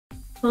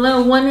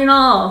Hello, one and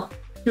all,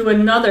 to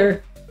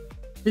another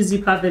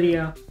Vivziepop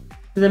video.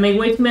 Because I make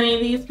way too many of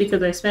these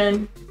because I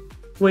spend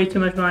way too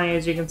much money,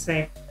 as you can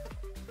see.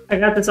 I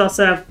got this all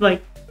set up,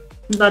 like,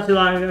 not too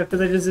long ago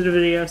because I just did a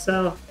video,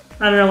 so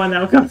I don't know when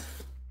that'll come.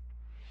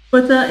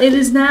 But it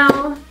is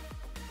now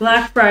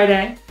Black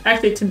Friday.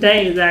 Actually,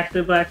 today is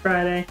actually Black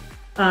Friday.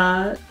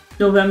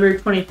 November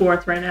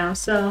 24th right now,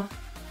 so...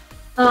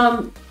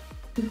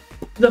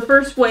 the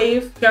first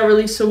wave got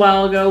released a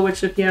while ago,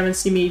 which if you haven't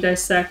seen me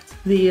dissect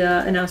the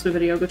announcement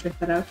video, go check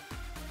that out.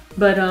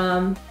 But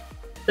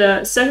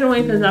the second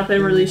wave has not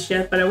been released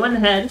yet, but I went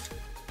ahead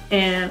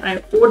and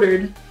I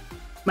ordered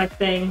my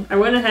thing. I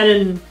went ahead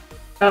and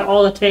got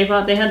all the tape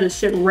out. They had this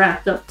shit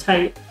wrapped up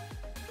tight.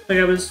 Like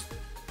I was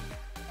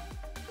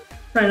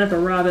trying not to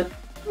rob it.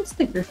 Oh,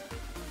 sticker.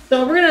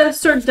 So we're gonna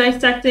start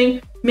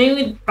dissecting.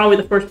 Mainly, probably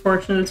the first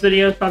portion of this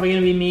video is probably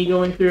gonna be me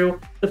going through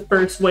the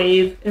first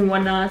wave and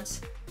whatnot.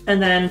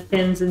 And then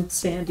pins and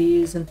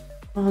sandies and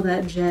all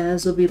that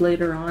jazz will be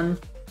later on.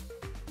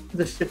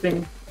 The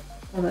shipping,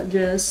 all that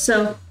jazz.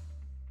 So,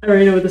 I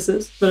already know what this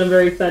is, but I'm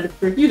very excited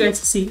for you guys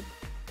to see.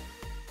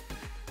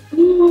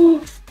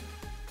 Ooh,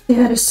 they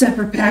had a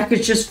separate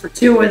package just for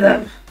two of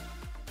them.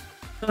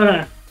 Hold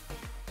on.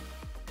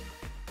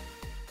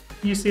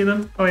 You see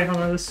them? Oh wait,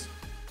 hold on. This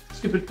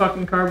stupid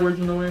fucking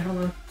cardboard's in the way. Hold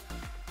on.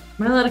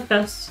 Am I allowed to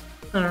cuss?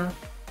 I don't know.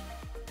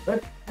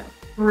 Look how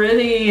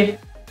pretty.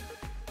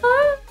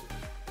 Ah.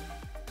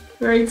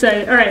 Very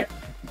excited. Alright.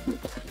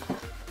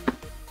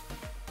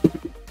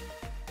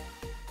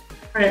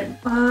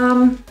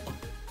 Alright,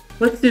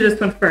 let's do this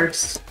one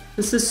first.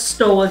 This is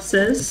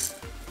Stolas's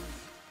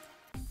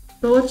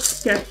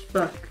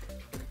sketchbook.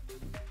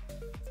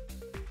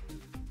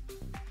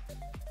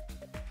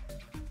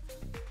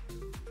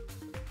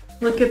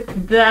 Look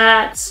at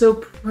that, so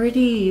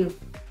pretty.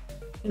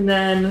 And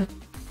then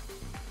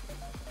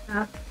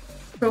half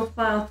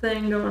profile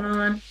thing going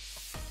on.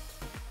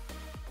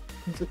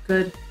 It's a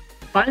good.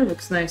 Mine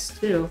looks nice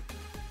too.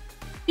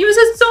 Even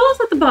says Stolas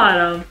at the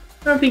bottom.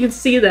 I don't know if you can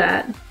see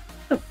that.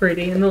 So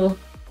pretty, and the little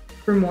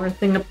grimoire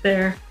thing up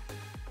there.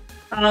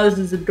 Oh, this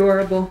is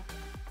adorable.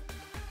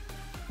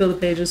 Fill the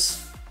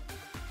pages.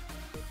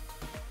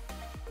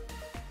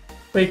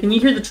 Wait, can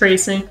you hear the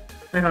tracing?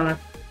 Wait, hold on.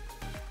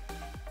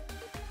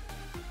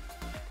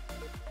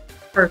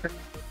 Perfect.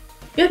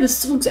 Yeah,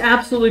 this looks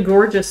absolutely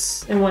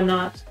gorgeous and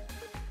whatnot.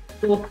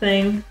 Little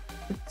thing.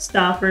 With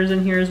stoppers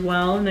in here as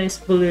well. Nice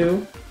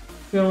blue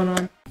going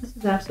on. This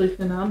is absolutely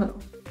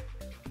phenomenal.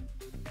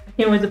 I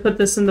can't wait to put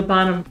this in the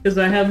bottom because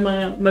I have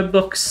my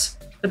books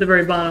at the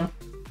very bottom.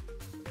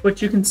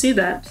 But you can see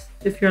that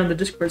if you're on the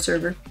Discord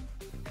server.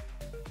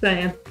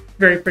 Saying.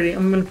 Very pretty.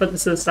 I'm going to put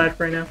this to the side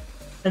for right now.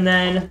 And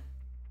then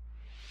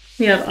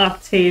we have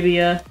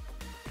Octavia.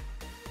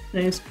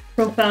 Nice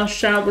profile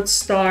shot with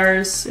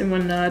stars and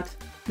whatnot.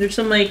 There's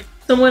some like,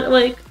 somewhat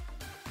like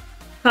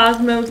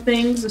Cosmo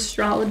things,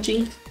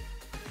 astrology.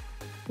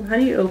 Well, how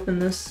do you open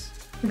this?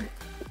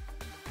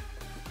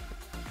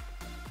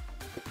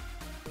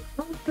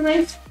 Oh, it's a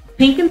nice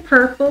pink and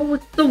purple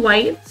with the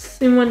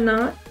whites and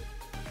whatnot.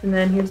 And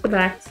then here's the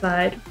back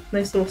side.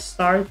 Nice little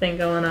star thing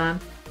going on.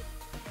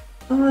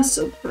 Oh,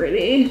 so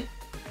pretty.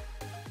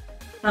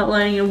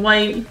 Outlining in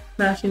white,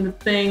 matching the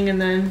thing,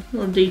 and then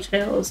little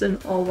details in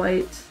all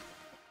white.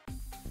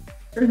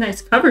 Very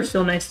nice. Cover's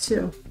still nice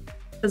too.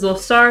 There's a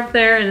little star up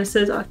there, and it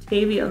says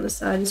Octavia on the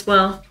side as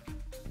well.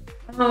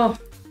 Oh,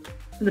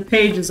 and the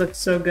pages look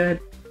so good.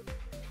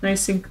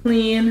 Nice and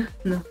clean.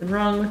 Nothing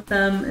wrong with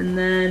them. And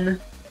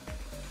then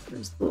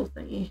there's the little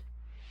thingy.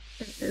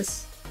 There it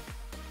is.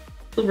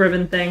 Little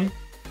ribbon thing.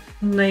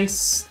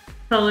 Nice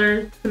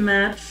color to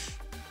match.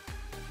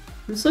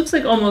 This looks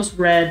like almost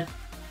red.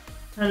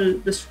 How to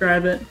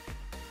describe it?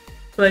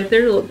 But like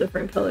they're a little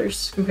different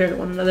colors compared to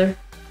one another.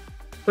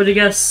 But I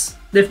guess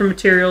different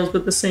materials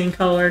with the same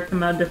color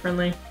come out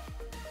differently.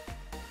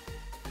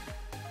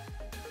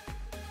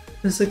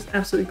 This looks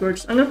absolutely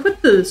gorgeous. I'm gonna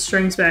put the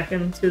strings back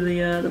into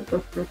the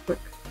book real quick.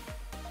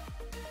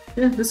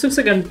 Yeah, this looks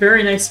like a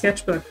very nice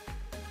sketchbook.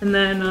 And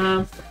then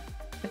I've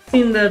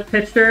seen the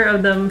picture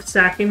of them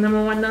stacking them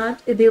and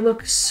whatnot. They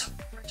look so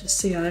gorgeous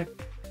together.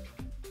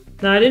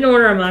 Now I didn't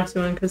order a Moxie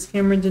one because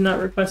Cameron did not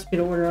request me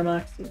to order a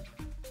Moxie.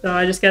 So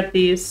I just got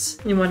these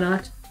and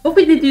whatnot.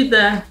 Hopefully they do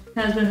the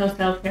Has-Been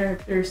Hotel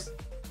characters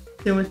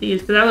soon with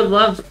these, because I would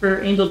love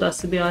for Angel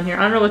Dust to be on here.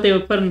 I don't know what they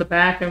would put in the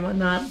back and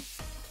whatnot,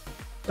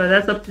 but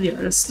that's up to the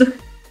artist.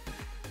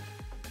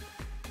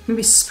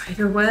 Maybe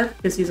Spiderweb,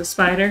 because he's a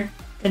spider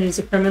and he's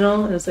a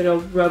criminal, and it's like a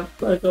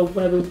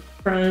web of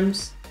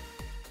crimes.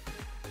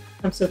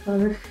 I'm so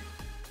clever.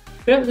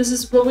 But yep, this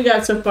is what we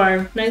got so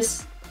far.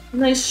 Nice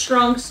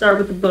strong start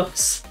with the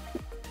books.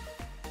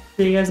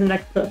 See you guys in the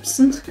next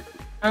clips.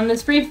 On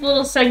this brief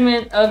little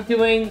segment of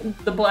doing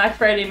the Black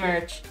Friday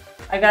merch,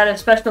 I got a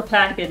special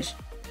package,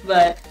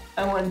 but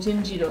I want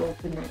Gingy to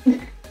open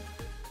it.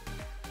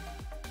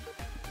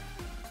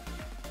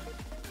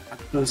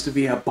 It's supposed to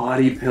be a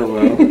body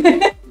pillow.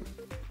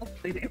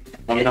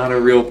 I'm not a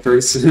real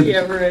person.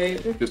 Yeah,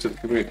 right. Just a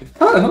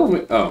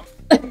oh.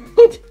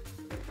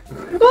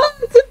 Well,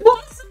 it's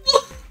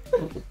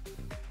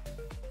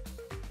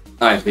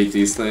I hate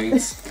these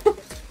things.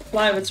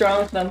 Why? What's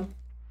wrong with them?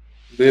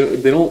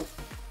 They don't.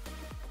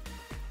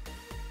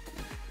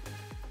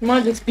 Come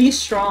on, just be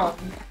strong.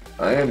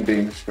 I am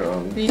being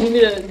strong. Do you need me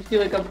to do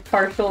like a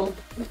partial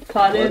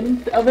cut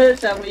in of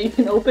it? That way you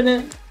can open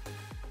it?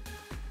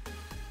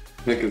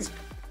 I think it's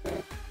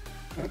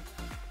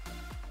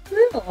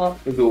Oh,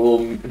 a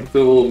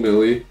little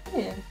Millie.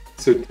 yeah.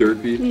 So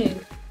derpy. Yeah.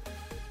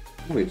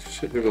 Holy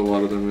shit, there's a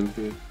lot of them in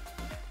here.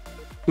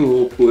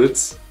 Little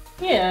blitz.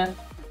 Yeah.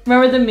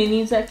 Remember the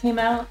minis that came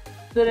out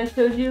that I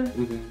showed you?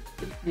 Mm-hmm.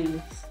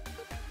 These.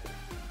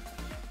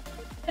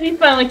 And he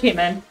finally came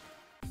in.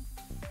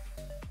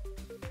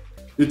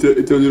 It's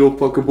a little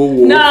fuckable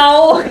wolf.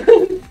 No!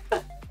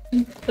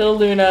 Little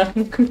Luna.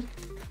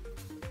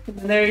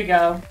 There you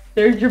go.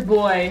 There's your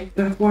boy.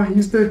 That's why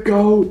he's the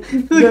goat.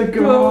 The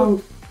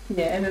goat.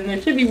 Yeah, and then there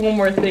should be one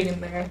more thing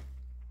in there.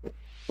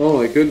 Oh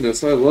my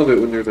goodness, I love it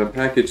when there's a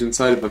package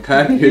inside of a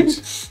package.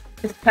 It's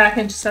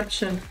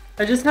packageception.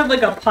 I just have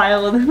like a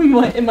pile of them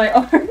in my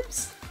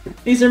arms.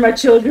 These are my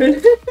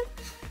children.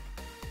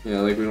 Yeah,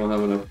 like we don't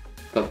have enough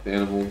stuffed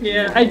animals.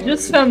 Yeah, I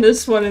just found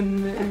this one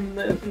in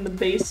the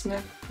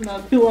basement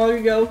not too long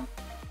ago.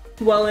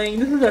 Dwelling.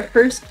 This is our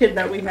first kid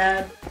that we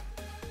had.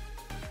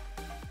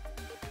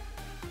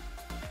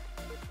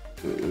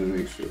 Let me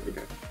make sure.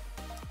 Okay.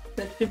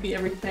 That should be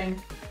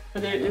everything.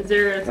 Is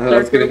there a I was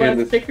Dark gonna Robot hand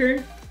this-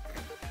 sticker?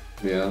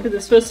 Yeah. Because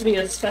it's supposed to be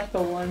a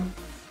special one.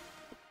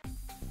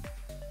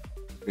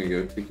 There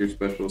you go. Take your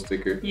special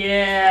sticker.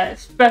 Yeah,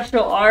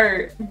 special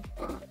art.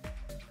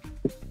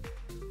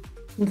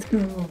 Let's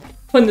go.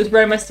 Putting this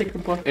right in my sticker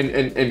book.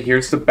 And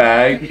here's the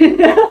bag.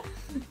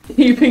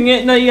 Keeping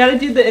it. No, you gotta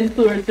do the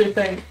influencer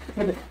thing.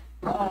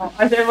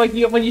 I said like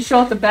when you show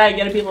off the bag,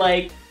 you gotta be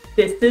like,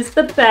 "This is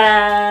the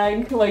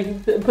bag."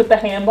 Like put the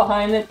hand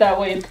behind it. That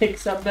way it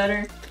picks up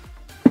better.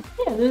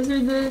 Yeah, those are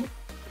the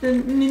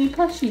mini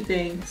plushie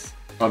things.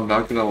 I'm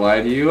not gonna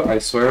lie to you. I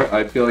swear,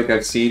 I feel like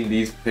I've seen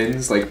these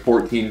pins like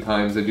 14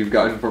 times that you've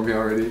gotten for me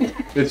already.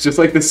 It's just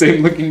like the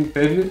same looking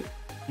pin,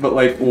 but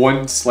like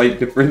one slight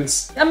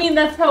difference. I mean,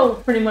 that's how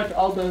pretty much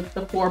all the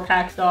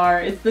 4-packs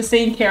are. It's the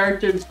same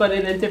characters, but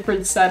in a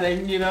different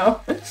setting, you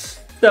know?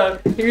 So,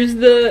 here's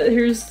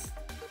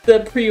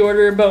the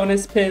pre-order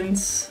bonus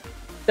pins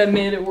that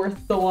made it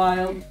worth the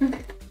while.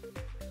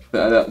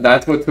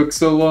 That's what took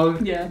so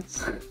long?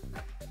 Yes.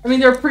 I mean,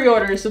 they're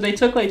pre-orders, so they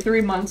took like 3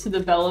 months to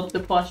develop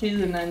the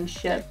plushies and then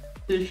ship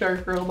the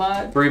Shark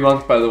Robot. 3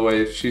 months, by the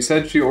way. She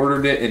said she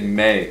ordered it in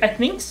May. I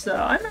think so.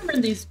 I remember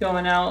these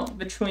going out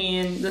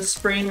between the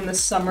spring and the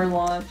summer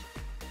launch.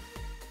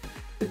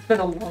 It's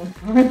been a long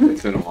time.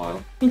 It's been a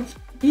while.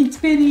 It's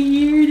been a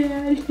year,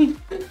 Daddy.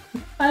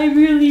 I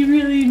really,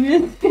 really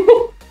miss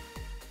it.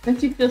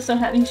 Don't you feel so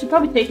happy? You should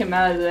probably take him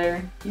out of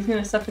there. He's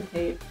gonna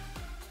suffocate.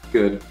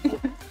 Good.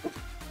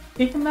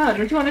 Take him out.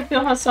 Don't you want to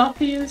feel how soft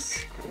he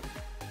is?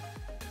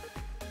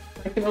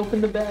 I can open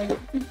the bag.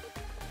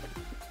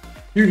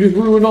 You just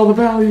ruined all the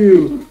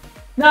value!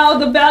 Now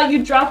the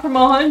value dropped from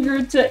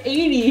 100 to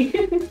 80.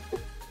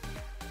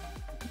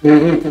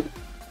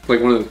 It's like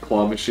one of those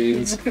claw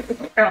machines.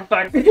 Oh,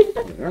 fuck.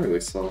 They're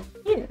really soft.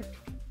 Yeah.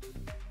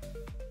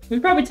 We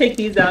probably take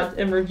these out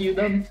and review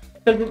them.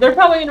 Because they're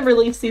probably going to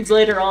release these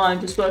later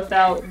on, just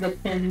without the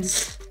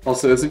pins.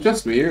 Also, is it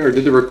just me, or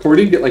did the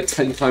recording get like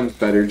 10 times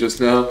better just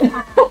now?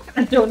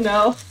 I don't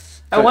know.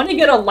 I want to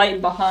get a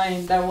light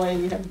behind, that way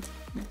we have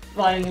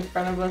lighting in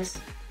front of us.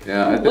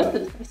 Yeah,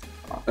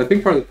 I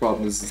think part of the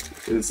problem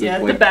is yeah,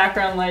 like, the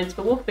background lights,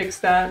 but we'll fix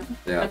that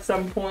yeah. at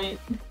some point.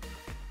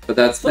 But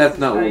that's not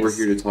nice. what we're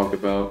here to talk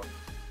about.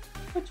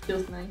 Which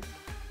feels nice.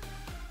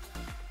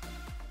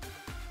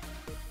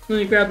 Let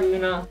me grab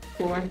Luna off the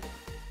floor.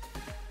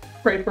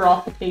 Pray for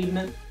off the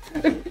pavement.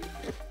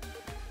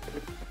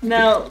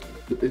 Now...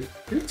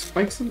 There's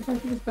spikes in the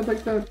back of his head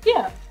like that?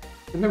 Yeah.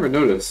 I never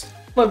noticed.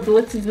 What,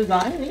 Blitz's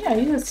design? Yeah,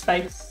 he has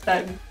spikes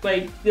that,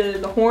 like,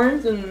 the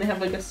horns, and they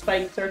have, like, a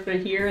spike starts right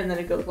here, and then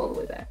it goes all the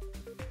way back.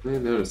 I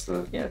didn't notice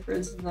that. Yeah, for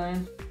his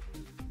design.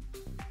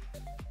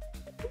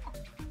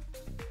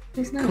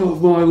 It's nice.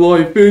 Cut my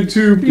life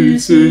into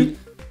pieces.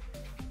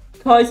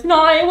 Cause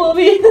I will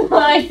be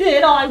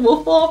delighted, I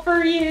will fall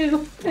for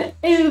you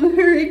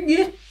ever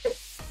again.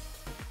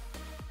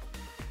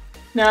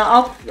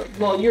 Now,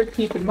 well, you're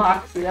keeping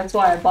Moxie, that's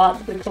why I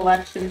bought the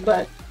collection,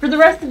 but for the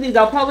rest of these,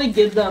 I'll probably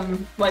give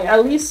them, like,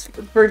 at least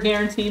for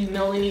guaranteed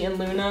Millie and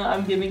Luna,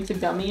 I'm giving to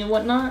Gummy and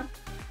whatnot.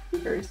 He's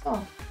very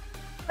soft.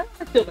 I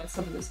don't feel about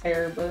some of this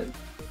hair, but...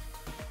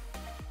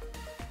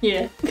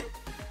 yeah.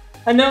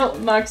 I know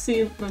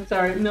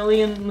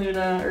Millie and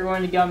Luna are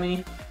going to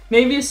Gummy.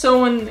 Maybe if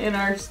someone in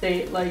our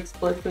state likes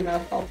Blitz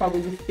enough, I'll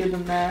probably just give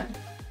them that.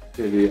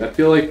 Maybe. I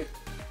feel like...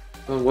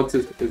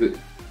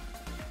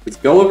 Is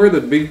Gulliver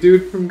the big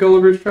dude from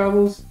Gulliver's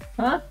Travels?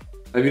 Huh?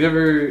 Have you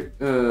never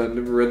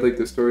read like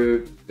the story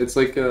of, it's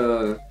like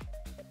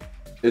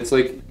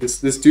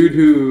this dude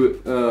who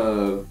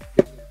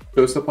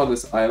shows up on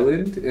this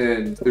island,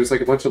 and there's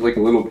like a bunch of like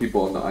little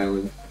people on the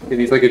island,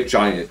 and he's like a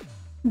giant.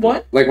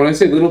 What? Like when I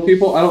say little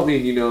people, I don't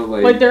mean, you know,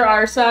 Like they're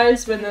our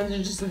size, but then they're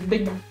just a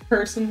big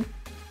person.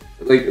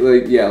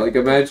 like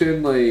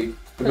imagine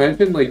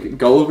like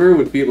Gulliver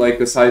would be like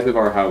the size of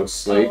our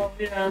house. Like Oh,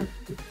 yeah.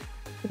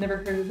 I never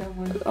heard of that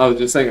one. I was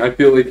just saying, I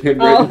feel like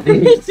him. Oh,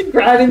 he's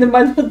grabbing them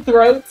by the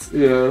throats.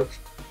 Yeah.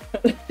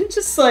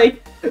 Just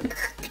like.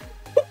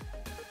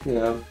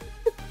 Yeah.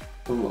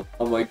 I'm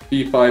like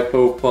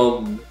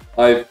P5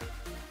 I've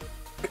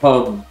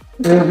come.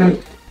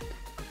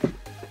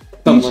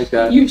 Something like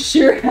that. You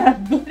sure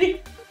have,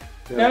 buddy.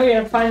 Yeah. Now we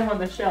gotta find him on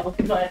the shelf,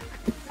 but I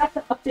have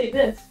to update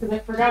this because I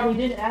forgot we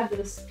didn't add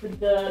this to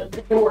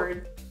the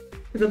board.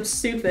 Because I'm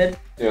stupid.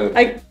 Yeah.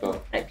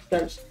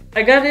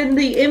 I got in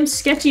the M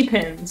sketchy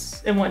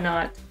pins and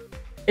whatnot.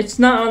 It's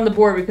not on the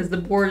board because the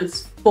board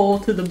is full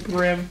to the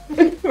brim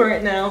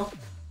right now.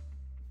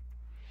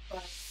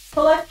 But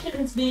collection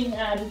is being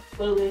added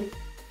slowly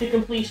to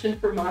completion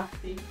for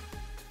Moxie.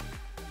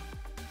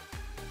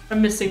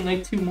 I'm missing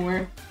like 2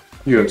 more.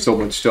 You have so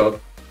much stuff.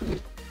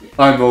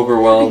 I'm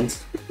overwhelmed.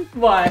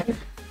 Why?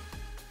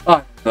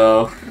 I don't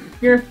know.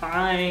 You're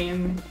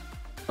fine.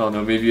 I don't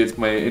know, maybe it's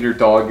my inner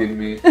dog in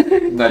me.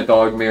 And that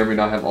dog may or may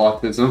not have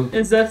autism.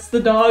 Is that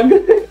the dog?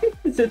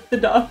 Is it the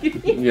dog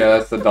in me? Yeah,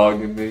 that's the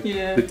dog in me.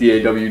 Yeah. The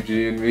DAWG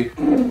in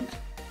me.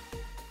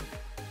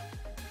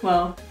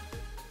 Well,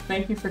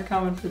 thank you for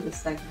coming for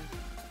this segment.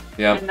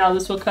 Yeah. And now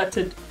this will cut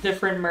to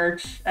different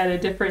merch at a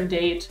different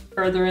date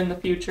further in the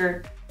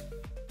future.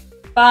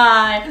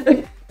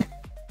 Bye!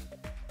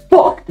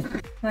 Fuck!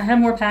 I have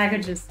more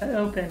packages to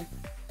open.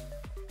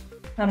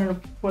 I don't know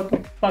what the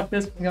fuck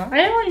this was going.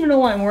 I don't even know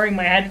why I'm wearing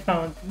my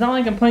headphones. It's not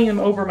like I'm putting them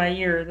over my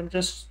ears.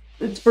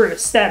 It's for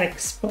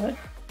aesthetics, but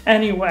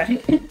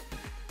anyway.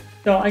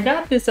 So I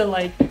got this at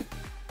like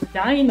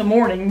 9 in the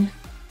morning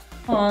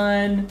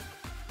on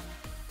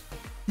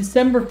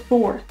December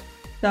 4th.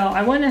 So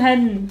I went ahead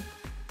and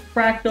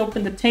cracked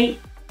open the tape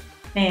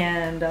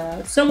and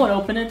somewhat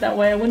open it. That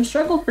way I wouldn't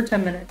struggle for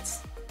 10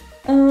 minutes.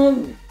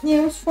 Yeah,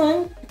 it was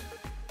fun.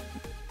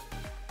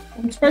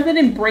 I'm surprised I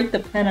didn't break the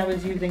pen I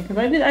was using, because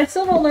I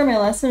still don't learn my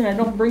lesson, and I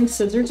don't bring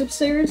scissors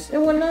upstairs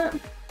and whatnot.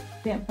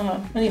 Damn, hold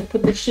on. I need to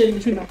put this shit in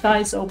between my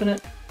thighs to open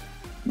it.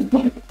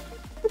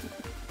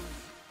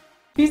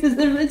 Jesus,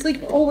 it's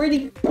like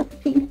already...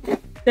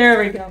 There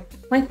we go.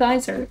 My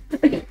thighs hurt.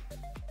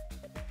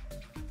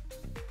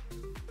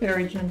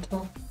 Very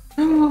gentle.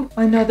 Oh,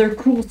 another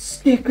cool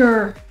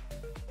sticker!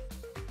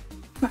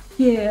 Fuck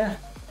yeah.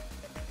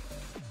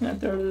 I'm gonna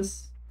throw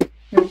this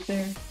right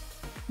there.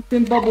 It's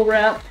in bubble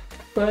wrap.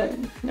 But,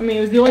 I mean, it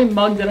was the only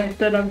mug that I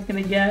said I was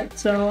gonna get,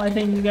 so I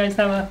think you guys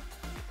have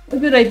a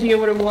good idea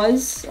what it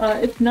was.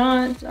 If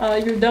not,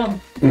 you're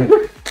dumb.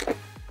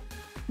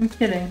 I'm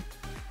kidding.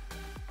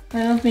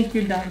 I don't think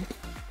you're dumb.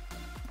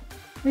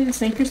 I just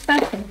think you're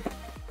special.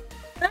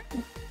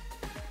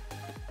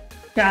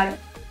 Got it.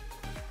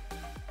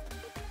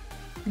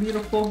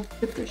 Beautiful.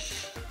 Get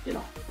this shit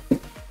off.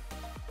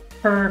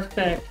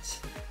 Perfect.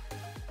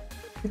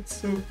 It's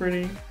so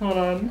pretty. Hold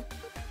on.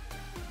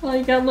 Well,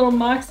 you got little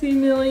Moxie,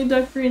 Millie,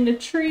 Duckry in the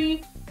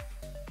tree.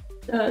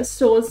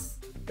 Stola's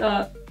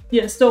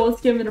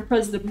giving a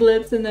present to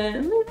Blitz, and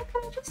then Luna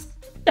kind of just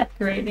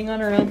decorating on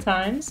her own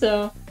time.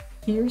 So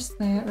here's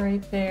that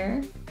right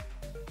there.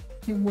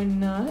 And would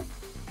not.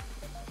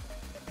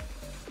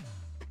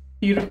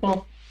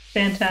 Beautiful.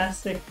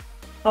 Fantastic.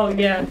 Oh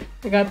yeah,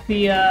 I got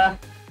the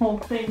whole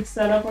thing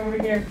set up over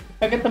here.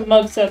 I got the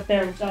mug set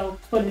there, which I'll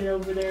put it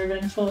over there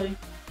eventually.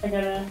 I'm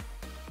gonna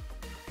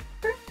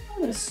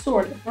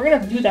sort it. We're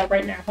gonna do that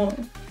right now. Hold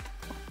on.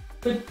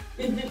 But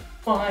is it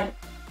fine?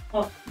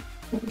 Oh.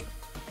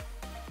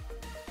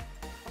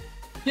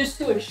 Just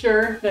to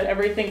assure that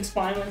everything's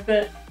fine with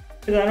it,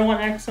 because I don't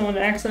want someone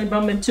to accidentally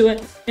bump into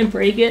it and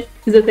break it.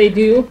 Because if they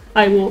do,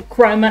 I will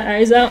cry my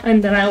eyes out,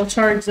 and then I will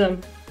charge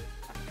them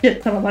a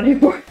shit ton of money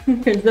for it.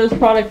 Because those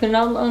products are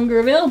no longer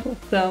available.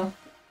 So,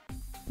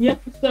 yep.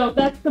 So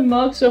that's the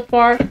mug so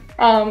far.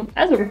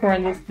 As we're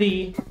recording this,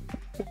 the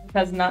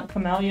has not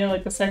come out yet,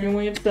 like the second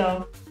wave.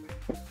 So.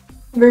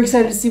 I'm very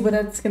excited to see what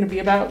that's going to be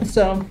about,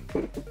 so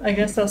I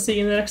guess I'll see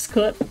you in the next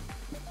clip.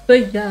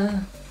 But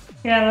yeah,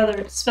 got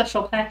another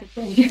special package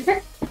right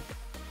here.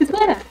 It's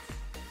Playnuts.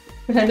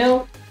 Which I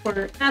know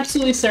we're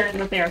absolutely certain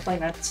that they are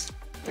Playnuts.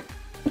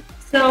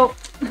 So,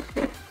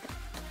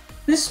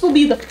 this will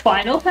be the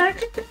final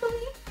package, I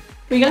believe.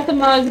 We got the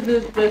mugs,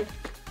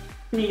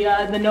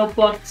 the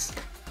notebooks,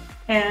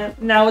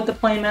 and now with the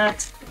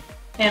playmats,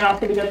 and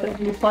also we got the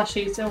new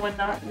plushies and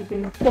whatnot. You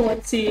can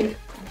let's see.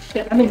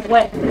 Shit, I mean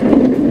wet.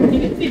 You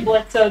can see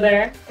Blitzo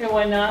there and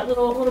whatnot.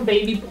 Little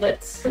baby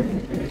Blitz.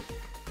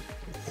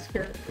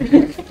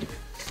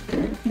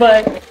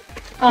 But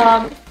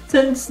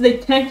since they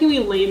technically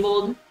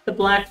labeled the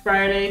Black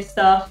Friday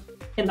stuff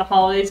and the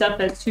holiday stuff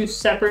as 2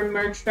 separate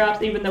merch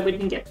drops, even though we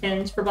didn't get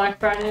pins for Black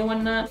Friday and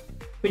whatnot,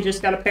 we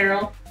just got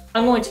apparel.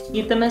 I'm going to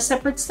keep them as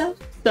separate stuff,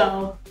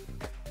 so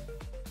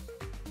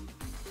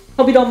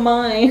hope you don't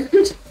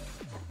mind.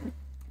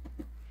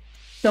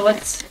 So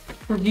let's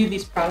review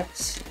these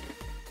products.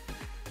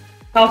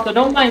 Also,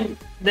 don't mind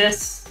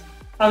this.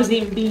 I was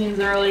eating beans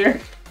earlier.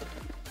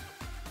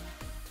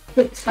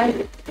 But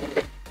excited.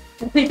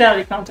 I'll take that out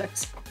of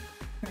context.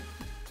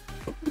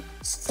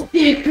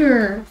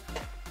 sticker!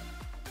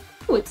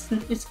 Oh,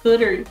 it's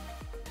glittery.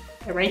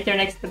 Yeah, right there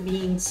next to the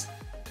beans.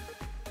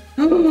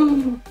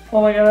 Oh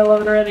my god, I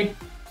love it already.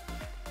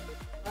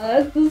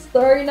 That's the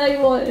Starry Night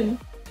one.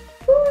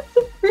 Oh, it's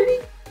so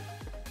pretty.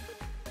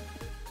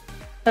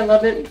 I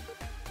love it.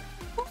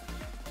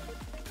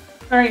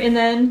 Alright, and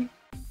then...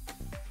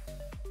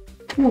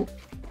 Ooh.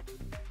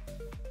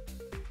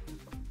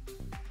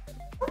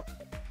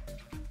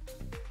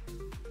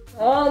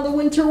 Oh, the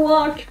winter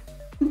walk!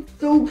 It's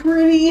so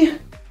pretty!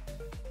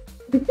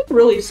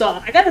 Really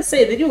soft. I gotta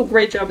say, they do a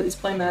great job with these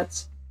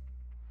playmats.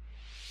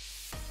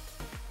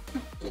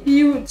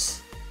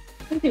 Cute!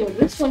 I think with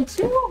this one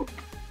too.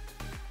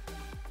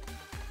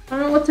 I don't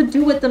know what to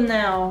do with them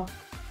now.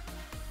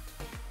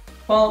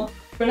 Well,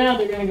 for now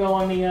they're gonna go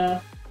on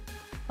the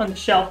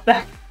shelf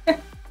back there.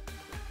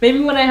 Maybe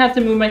when I have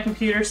to move my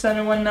computer set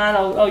and whatnot,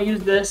 I'll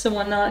use this and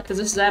whatnot, because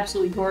this is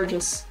absolutely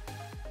gorgeous.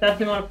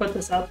 Definitely want to put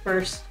this out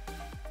first.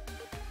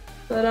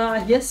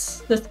 But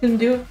yes, that's gonna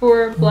do it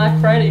for Black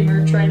Friday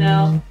merch right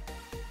now.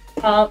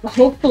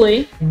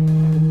 Hopefully,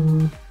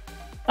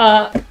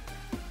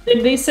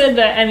 they said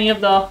that any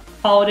of the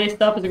holiday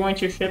stuff is going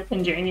to ship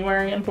in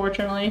January,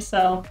 unfortunately,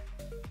 so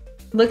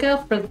look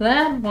out for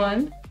that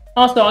one.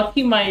 Also, I'll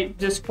keep my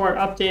Discord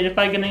updated if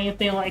I get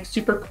anything like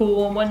super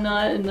cool and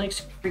whatnot, and like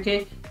super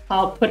freaky.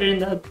 I'll put it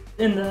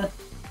in the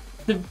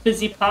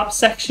Vivziepop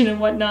section and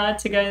whatnot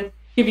to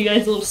give you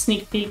guys a little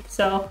sneak peek.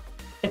 So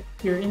if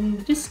you're in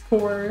the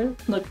Discord,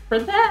 look for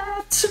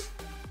that.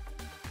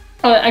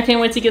 Oh, I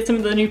can't wait to get some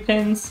of the new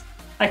pins.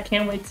 I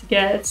can't wait to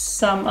get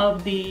some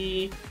of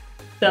the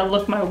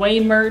Look My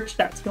Way merch.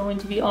 That's going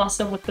to be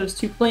awesome with those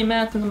two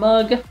playmats and the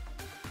mug.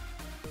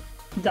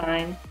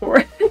 Dying for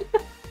it.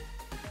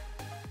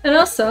 And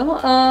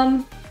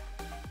also,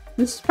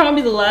 this is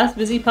probably the last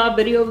Vivziepop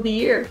video of the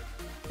year.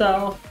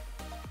 So,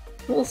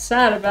 a little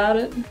sad about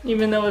it,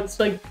 even though it's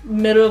like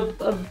middle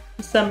of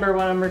December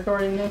when I'm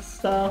recording this,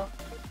 so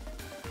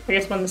I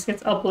guess when this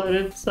gets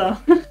uploaded, so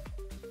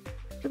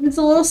it's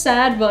a little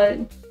sad, but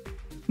it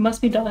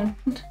must be done.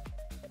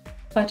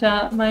 But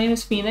my name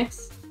is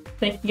Phoenix.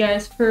 Thank you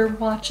guys for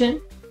watching,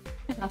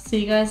 and I'll see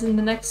you guys in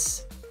the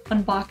next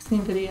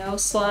unboxing video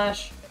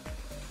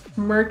 /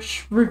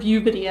 merch review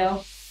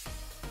video.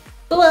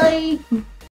 Bye!